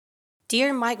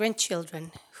Dear migrant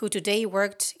children who today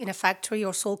worked in a factory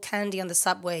or sold candy on the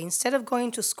subway instead of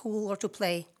going to school or to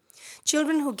play,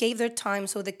 children who gave their time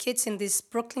so the kids in this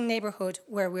Brooklyn neighborhood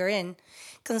where we're in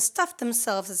can stuff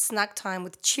themselves at snack time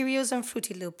with Cheerios and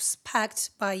Fruity Loops packed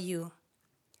by you.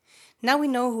 Now we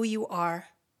know who you are.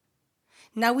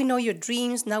 Now we know your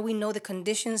dreams. Now we know the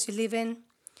conditions you live in.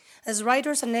 As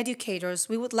writers and educators,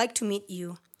 we would like to meet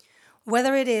you,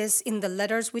 whether it is in the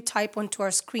letters we type onto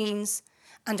our screens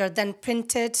and are then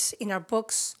printed in our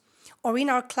books, or in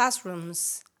our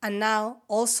classrooms, and now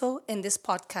also in this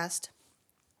podcast.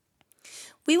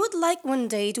 We would like one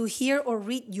day to hear or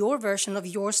read your version of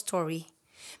your story,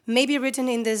 maybe written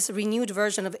in this renewed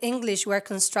version of English we're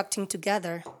constructing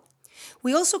together.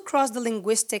 We also cross the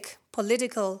linguistic,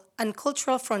 political, and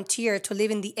cultural frontier to live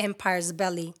in the empire's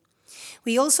belly.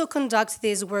 We also conduct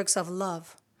these works of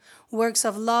love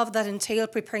that entail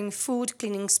preparing food,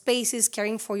 cleaning spaces,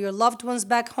 caring for your loved ones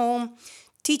back home,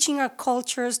 teaching our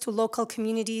cultures to local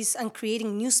communities, and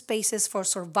creating new spaces for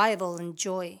survival and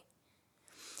joy.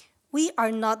 We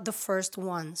are not the first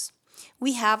ones.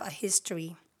 We have a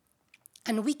history,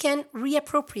 and we can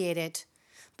reappropriate it.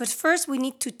 But first, we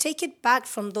need to take it back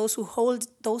from those who hold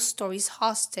those stories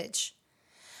hostage.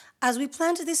 As we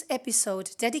planned this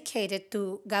episode dedicated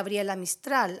to Gabriela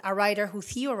Mistral, a writer who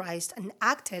theorized and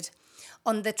acted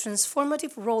on the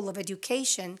transformative role of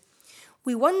education,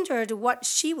 we wondered what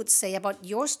she would say about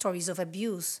your stories of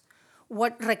abuse.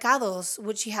 What recados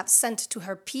would she have sent to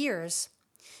her peers?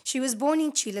 She was born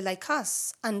in Chile like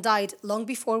us and died long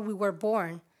before we were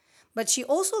born, but she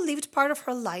also lived part of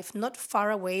her life not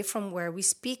far away from where we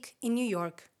speak in New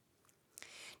York.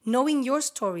 Knowing your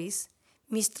stories,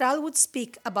 Mistral would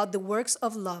speak about the works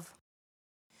of love.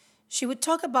 She would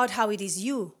talk about how it is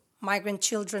you, migrant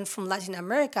children from Latin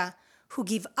America, who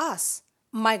give us,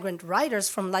 migrant writers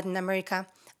from Latin America,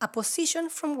 a position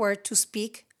from where to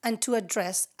speak and to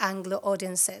address Anglo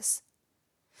audiences.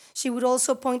 She would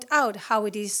also point out how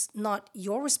it is not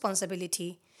your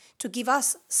responsibility to give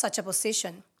us such a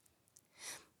position,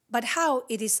 but how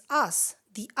it is us,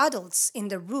 the adults in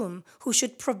the room, who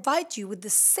should provide you with the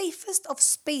safest of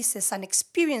spaces and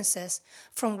experiences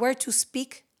from where to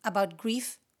speak about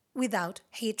grief without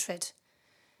hatred.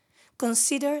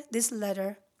 Consider this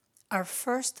letter our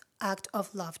first act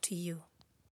of love to you.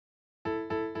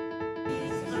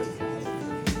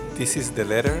 This is The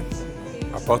Letter,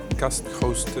 a podcast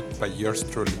hosted by yours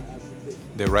truly,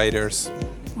 the writers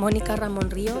Mónica Ramón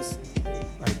Ríos.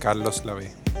 and Carlos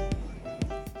Lave.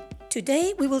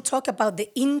 Today we will talk about the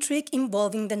intrigue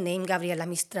involving the name Gabriela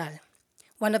Mistral,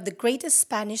 one of the greatest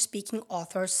Spanish-speaking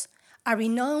authors, a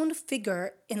renowned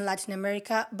figure in Latin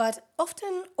America, but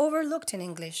often overlooked in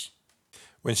English.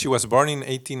 When she was born in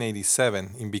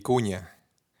 1887 in Vicuña,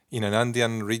 in an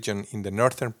Andean region in the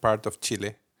northern part of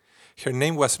Chile, her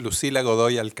name was Lucila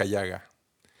Godoy Alcayaga.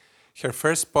 Her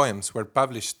first poems were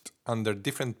published under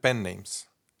different pen names: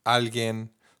 Alguien,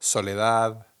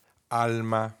 Soledad,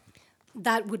 Alma.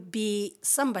 That would be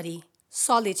somebody,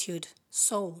 solitude,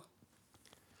 soul.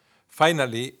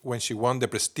 Finally, when she won the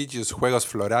prestigious Juegos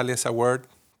Florales award,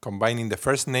 combining the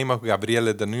first name of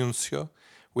Gabriele D'Annunzio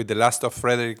with the last of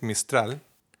Frederick Mistral,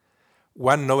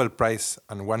 one Nobel Prize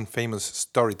and one famous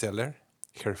storyteller,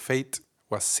 her fate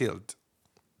was sealed.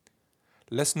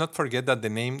 Let's not forget that the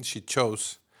name she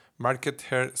chose marked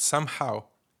her somehow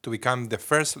to become the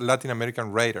first Latin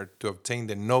American writer to obtain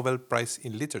the Nobel Prize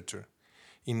in Literature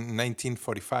in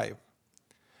 1945.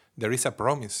 There is a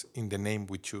promise in the name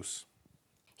we choose.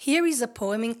 Here is a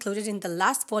poem included in the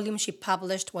last volume she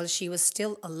published while she was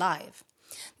still alive.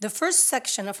 The first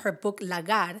section of her book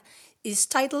Lagar is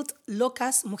titled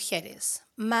Locas Mujeres,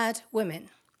 Mad Women.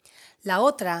 La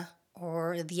Otra,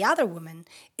 or The Other Woman,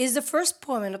 is the first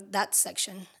poem of that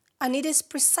section, and it is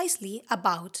precisely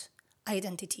about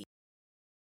identity.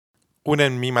 Una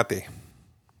en mí maté.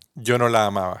 Yo no la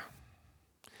amaba.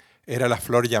 Era la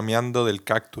flor llameando del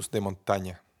cactus de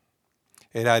montaña.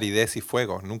 Era aridez y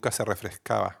fuego, nunca se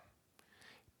refrescaba.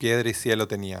 Piedra y cielo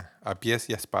tenía, a pies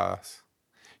y a espadas.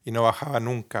 Y no bajaba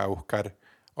nunca a buscar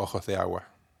ojos de agua.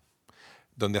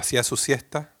 Donde hacía su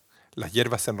siesta, las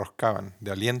hierbas se enroscaban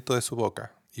de aliento de su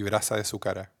boca y brasa de su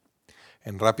cara.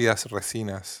 En rápidas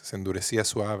resinas se endurecía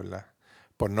su habla,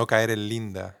 por no caer en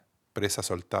linda, presa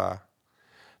soltada.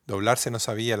 Doblarse no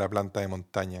sabía la planta de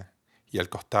montaña, y al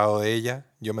costado de ella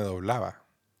yo me doblaba.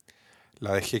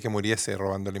 La dejé que muriese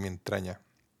robándole mi entraña.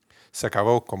 Se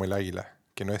acabó como el águila,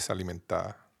 que no es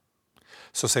alimentada.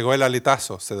 Sosegó el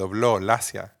aletazo, se dobló,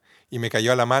 lacia, y me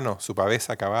cayó a la mano su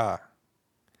pavesa acabada.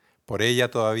 Por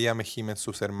ella todavía me gimen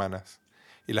sus hermanas,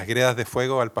 y las gredas de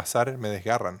fuego al pasar me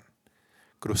desgarran.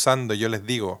 Cruzando yo les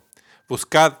digo,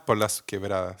 Buscad por las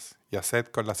quebradas y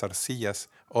haced con las arcillas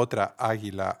otra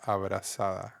águila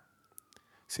abrazada.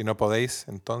 Si no podéis,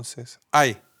 entonces,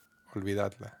 ¡ay!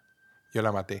 Olvidadla. Yo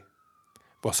la maté.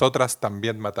 Vosotras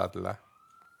también matadla.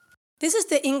 This is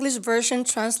the English version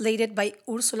translated by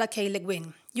Ursula K. Le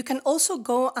Guin. You can also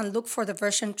go and look for the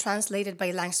version translated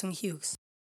by Langston Hughes.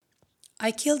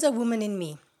 I killed a woman in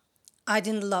me. I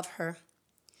didn't love her.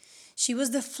 She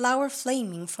was the flower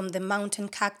flaming from the mountain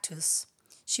cactus.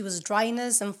 She was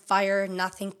dryness and fire,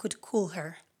 nothing could cool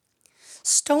her.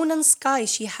 Stone and sky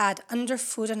she had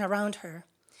underfoot and around her.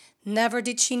 Never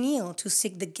did she kneel to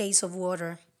seek the gaze of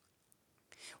water.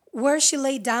 Where she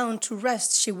lay down to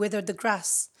rest, she withered the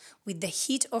grass, with the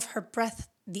heat of her breath,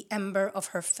 the ember of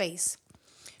her face.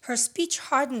 Her speech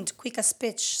hardened quick as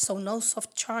pitch, so no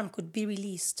soft charm could be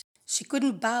released. She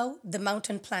couldn't bow the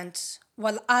mountain plant,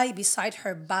 while I beside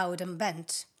her bowed and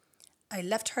bent. I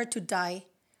left her to die,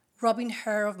 robbing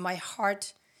her of my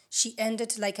heart. She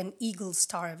ended like an eagle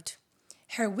starved.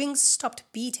 Her wings stopped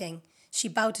beating, she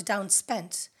bowed down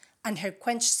spent, and her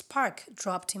quenched spark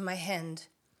dropped in my hand.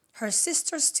 Her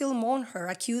sisters still mourn her,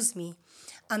 accuse me,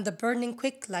 and the burning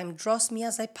quicklime draws me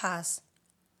as I pass.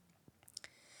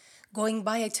 Going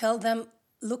by, I tell them,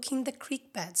 look in the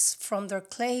creek beds, from their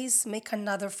clays make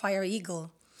another fire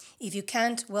eagle. If you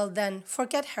can't, well then,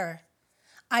 forget her.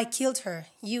 I killed her,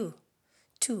 you,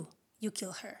 too, you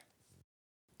kill her.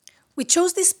 We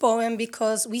chose this poem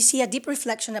because we see a deep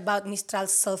reflection about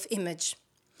Mistral's self-image.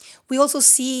 We also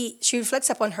see she reflects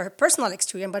upon her personal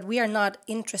experience, but we are not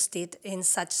interested in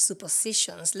such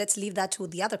suppositions. Let's leave that to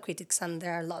the other critics, and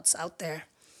there are lots out there.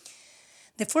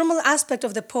 The formal aspect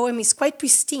of the poem is quite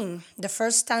pristine. The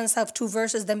first stanza of 2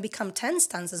 verses then become 10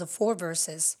 stanzas of 4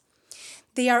 verses.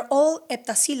 They are all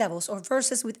heptasyllables, or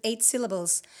verses with 8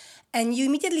 syllables, and you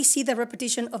immediately see the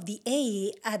repetition of the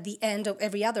A at the end of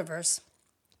every other verse.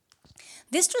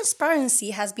 This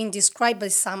transparency has been described by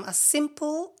some as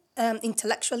simple,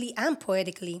 intellectually and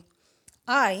poetically.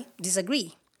 I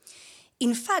disagree.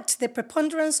 In fact, the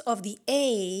preponderance of the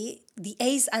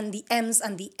A's and the M's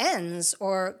and the N's,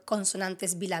 or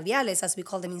consonantes bilabiales as we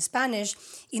call them in Spanish,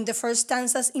 in the first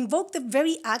stanzas invoke the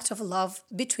very act of love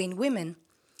between women.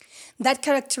 That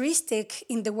characteristic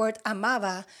in the word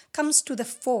amaba comes to the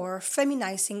fore,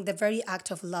 feminizing the very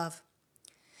act of love.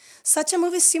 Such a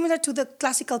move is similar to the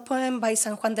classical poem by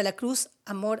San Juan de la Cruz,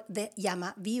 Amor de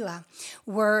Llama Viva,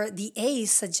 where the A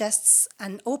suggests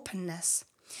an openness.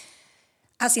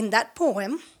 As in that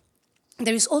poem,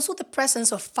 there is also the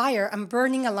presence of fire and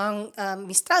burning along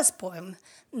Mistral's poem.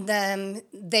 Then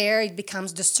there it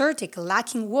becomes desertic,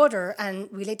 lacking water, and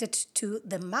related to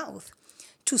the mouth,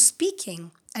 to speaking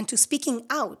and to speaking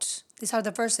out. These are the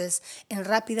verses. En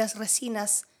rápidas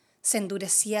resinas se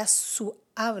endurecía su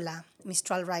habla,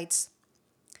 Mistral writes.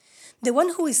 The one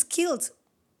who is killed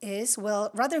is,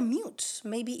 well, rather mute,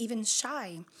 maybe even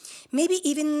shy, maybe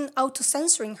even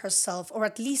auto-censoring herself, or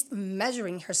at least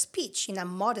measuring her speech in a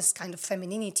modest kind of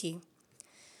femininity.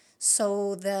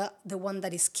 So the one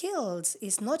that is killed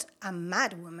is not a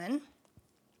mad woman.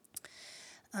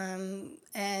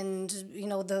 And, you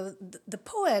know, the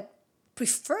poet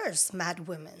prefers mad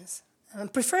women.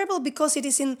 Preferable because it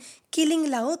is in killing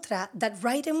la otra that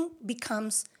writing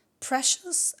becomes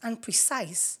precious and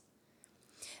precise.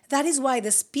 That is why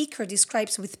the speaker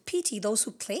describes with pity those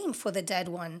who claim for the dead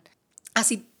one, as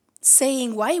if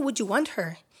saying, why would you want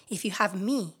her if you have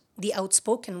me, the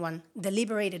outspoken one, the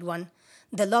liberated one,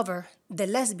 the lover, the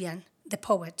lesbian, the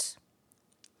poet?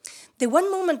 The one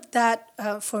moment that,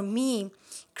 for me,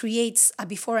 creates a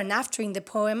before and after in the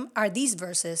poem are these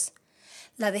verses.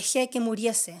 La dejé que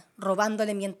muriese,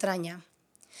 robándole mi entraña.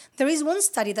 There is one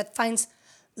study that finds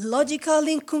logical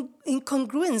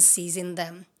incongruencies in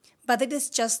them, but it is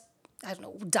just,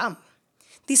 dumb.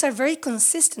 These are very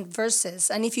consistent verses,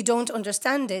 and if you don't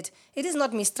understand it, it is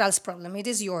not Mistral's problem, it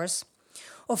is yours.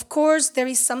 Of course, there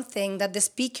is something that the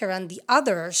speaker and the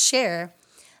other share,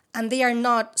 and they are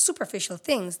not superficial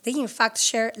things. They, in fact,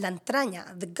 share la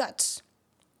entraña, the gut,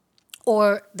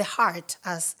 or the heart,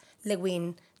 as Le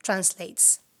Guin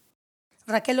translates.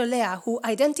 Raquel Olea, who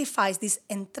identifies this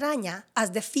entraña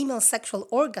as the female sexual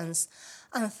organs,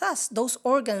 and thus those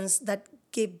organs that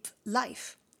give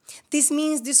life. This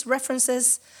means this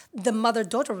references the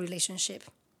mother-daughter relationship.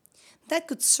 That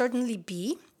could certainly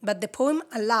be, but the poem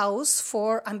allows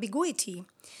for ambiguity.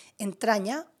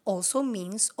 Entraña also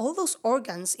means all those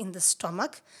organs in the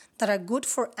stomach that are good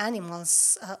for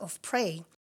animals of prey.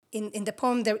 In the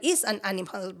poem, there is an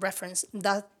animal reference,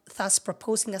 thus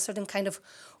proposing a certain kind of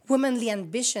womanly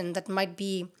ambition that might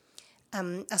be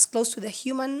as close to the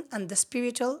human and the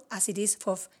spiritual as it is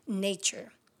of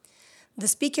nature. The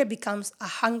speaker becomes a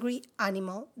hungry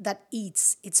animal that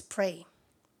eats its prey.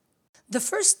 The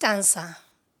first stanza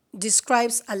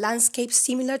describes a landscape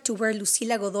similar to where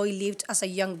Lucila Godoy lived as a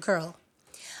young girl.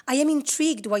 I am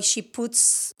intrigued why she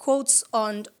puts quotes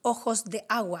on ojos de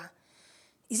agua.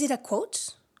 Is it a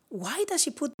quote? Why does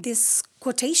she put these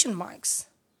quotation marks?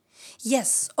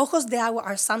 Yes, ojos de agua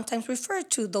are sometimes referred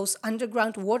to those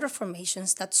underground water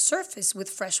formations that surface with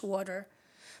fresh water.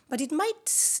 But it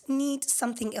might need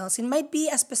something else. It might be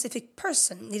a specific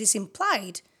person. It is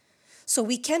implied. So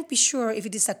we can't be sure if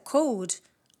it is a code,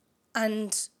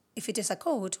 and if it is a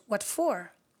code, what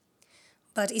for?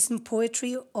 But isn't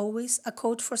poetry always a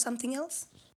code for something else?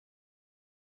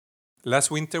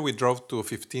 Last winter, we drove to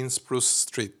 15 Spruce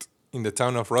Street in the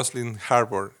town of Roslyn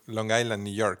Harbor, Long Island,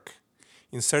 New York,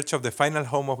 in search of the final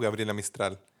home of Gabriela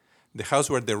Mistral, the house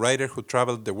where the writer who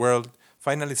traveled the world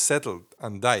finally settled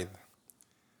and died.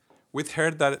 We'd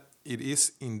heard that it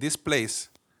is in this place,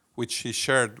 which she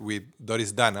shared with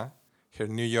Doris Dana, her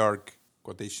New York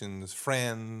quotations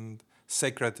friend,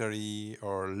 secretary,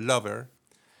 or lover,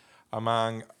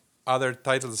 among other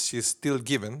titles she's still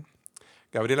given,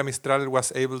 Gabriela Mistral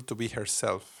was able to be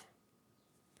herself.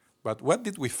 But what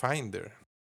did we find there?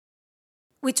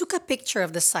 We took a picture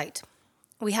of the site.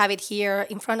 We have it here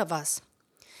in front of us.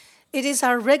 It is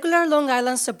a regular Long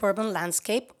Island suburban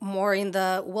landscape, more in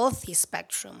the wealthy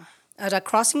spectrum, at a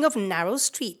crossing of narrow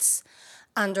streets,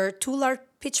 under two large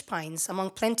pitch pines among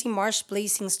plenty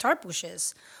marsh-blazing star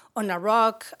bushes, on a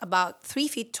rock about 3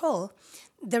 feet tall,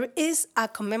 there is a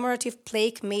commemorative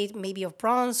plaque made maybe of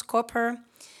bronze, copper,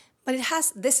 but it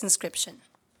has this inscription.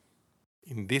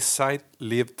 In this site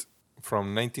lived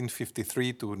from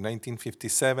 1953 to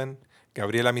 1957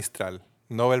 Gabriela Mistral,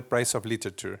 Nobel Prize of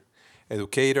Literature,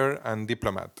 educator and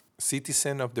diplomat,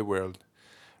 citizen of the world,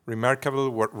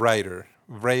 remarkable writer,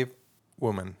 brave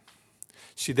woman.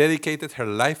 She dedicated her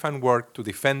life and work to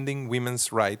defending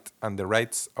women's rights and the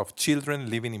rights of children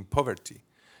living in poverty,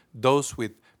 those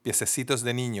with piececitos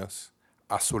de niños,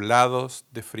 azulados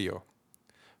de frío.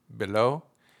 Below,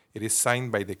 it is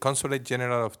signed by the Consulate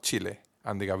General of Chile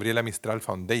and the Gabriela Mistral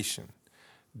Foundation,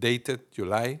 dated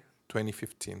July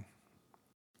 2015.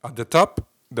 At the top,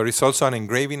 there is also an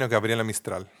engraving of Gabriela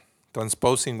Mistral,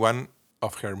 transposing one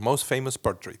of her most famous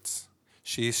portraits.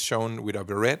 She is shown with a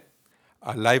beret,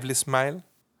 a lively smile,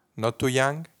 not too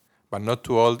young, but not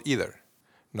too old either,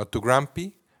 not too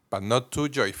grumpy, but not too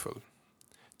joyful.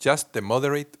 Just the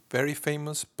moderate, very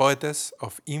famous poetess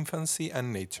of infancy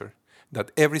and nature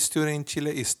that every student in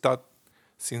Chile is taught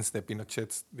since the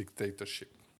Pinochet's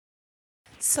dictatorship.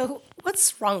 So,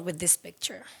 what's wrong with this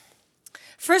picture?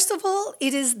 First of all,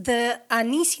 it is the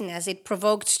uneasiness it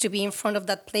provoked to be in front of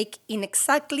that plaque in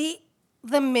exactly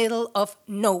the middle of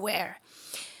nowhere.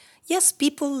 Yes,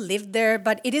 people lived there,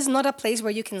 but it is not a place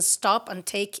where you can stop and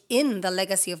take in the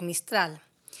legacy of Mistral.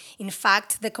 In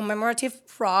fact, the commemorative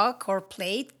rock or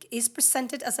plate is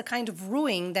presented as a kind of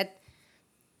ruin that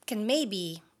can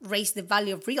maybe raise the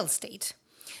value of real estate,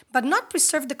 but not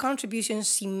preserve the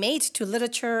contributions she made to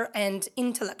literature and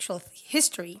intellectual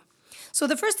history. So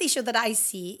the first issue that I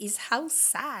see is how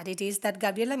sad it is that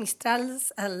Gabriela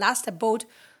Mistral's last abode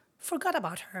forgot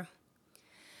about her.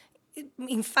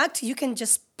 In fact, you can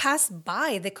just pass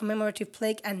by the commemorative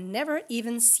plaque and never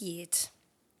even see it.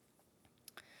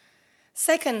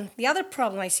 Second, the other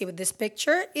problem I see with this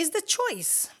picture is the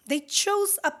choice. They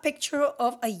chose a picture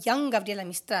of a young Gabriela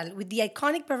Mistral with the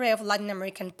iconic beret of Latin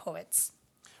American poets.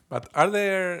 But are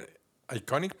there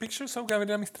iconic pictures of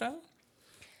Gabriela Mistral?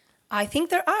 I think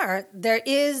there are. There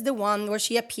is the one where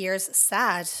she appears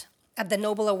sad at the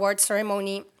Nobel Award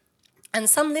ceremony, and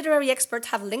some literary experts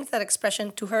have linked that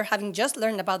expression to her having just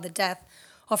learned about the death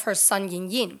of her son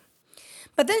Yin Yin.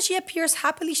 But then she appears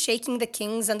happily shaking the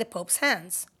king's and the pope's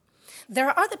hands. There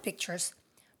are other pictures,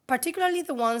 particularly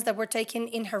the ones that were taken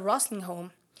in her Roslyn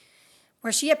home,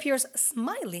 where she appears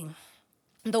smiling.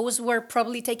 Those were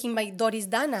probably taken by Doris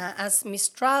Dana, as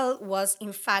Mistral was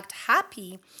in fact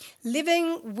happy,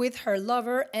 living with her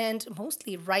lover and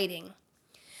mostly writing.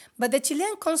 But the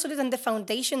Chilean consulate and the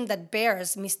foundation that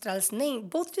bears Mistral's name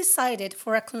both decided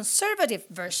for a conservative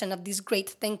version of this great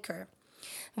thinker.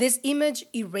 This image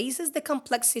erases the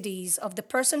complexities of the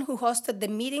person who hosted the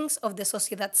meetings of the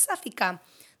Sociedad Sáfica,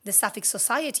 the Sapphic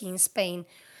Society in Spain,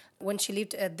 when she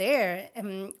lived there,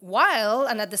 while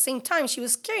and at the same time she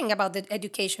was caring about the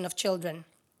education of children.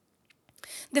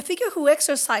 The figure who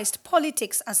exercised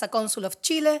politics as a consul of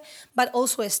Chile, but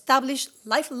also established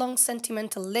lifelong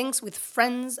sentimental links with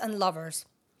friends and lovers.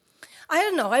 I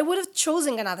don't know. I would have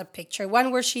chosen another picture,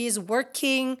 one where she is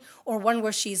working, or one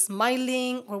where she's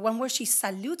smiling, or one where she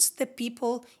salutes the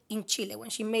people in Chile when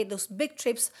she made those big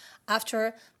trips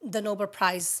after the Nobel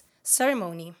Prize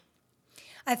ceremony.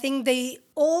 I think they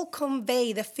all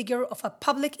convey the figure of a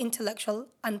public intellectual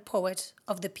and poet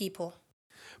of the people.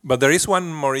 But there is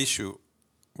one more issue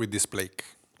with this plaque.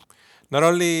 Not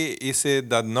only is it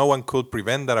that no one could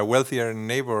prevent that a wealthier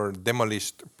neighbor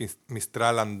demolished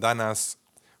Mistral and Dana's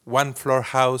one floor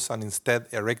house and instead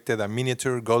erected a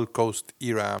miniature Gold Coast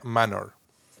era manor.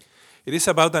 It is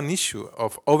about an issue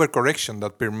of overcorrection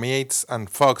that permeates and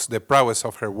fogs the prowess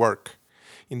of her work.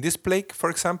 In this plaque, for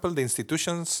example, the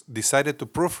institutions decided to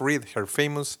proofread her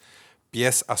famous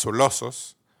pies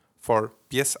azulosos for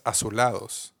pies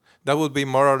azulados. That would be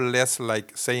more or less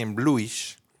like saying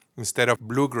bluish instead of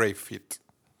blue-gray feet.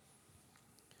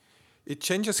 It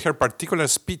changes her particular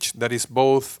speech that is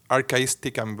both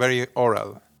archaistic and very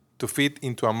oral to fit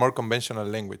into a more conventional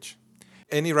language.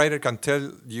 Any writer can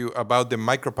tell you about the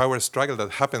micropower struggle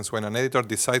that happens when an editor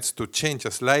decides to change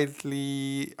a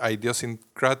slightly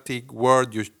idiosyncratic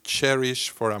word you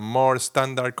cherish for a more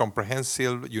standard,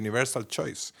 comprehensive, universal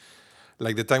choice.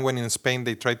 Like the time when in Spain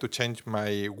they tried to change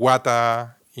my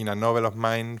guata in a novel of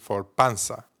mine for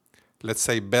panza. Let's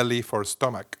say belly for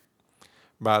stomach.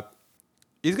 But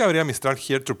is Gabriela Mistral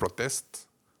here to protest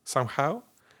somehow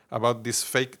about this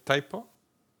fake typo?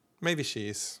 Maybe she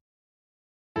is.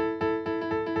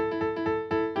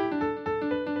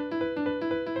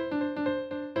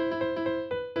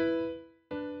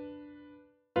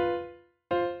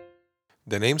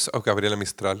 The names of Gabriela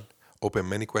Mistral open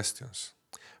many questions,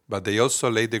 but they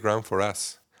also lay the ground for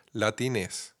us,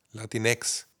 Latines,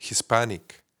 Latinx,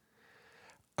 Hispanic,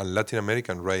 and Latin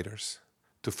American writers,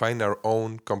 to find our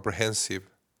own comprehensive,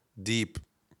 deep,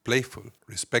 playful,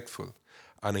 respectful,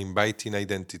 and inviting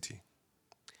identity.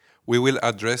 We will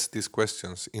address these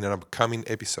questions in an upcoming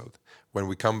episode when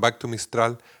we come back to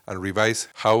Mistral and revise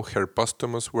how her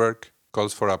posthumous work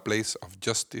calls for a place of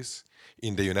justice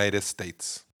in the United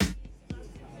States.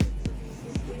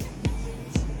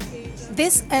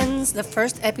 This ends the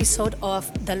first episode of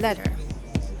The Letter,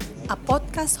 a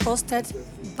podcast hosted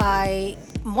by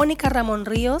Mónica Ramón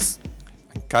Ríos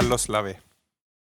And Carlos Lave.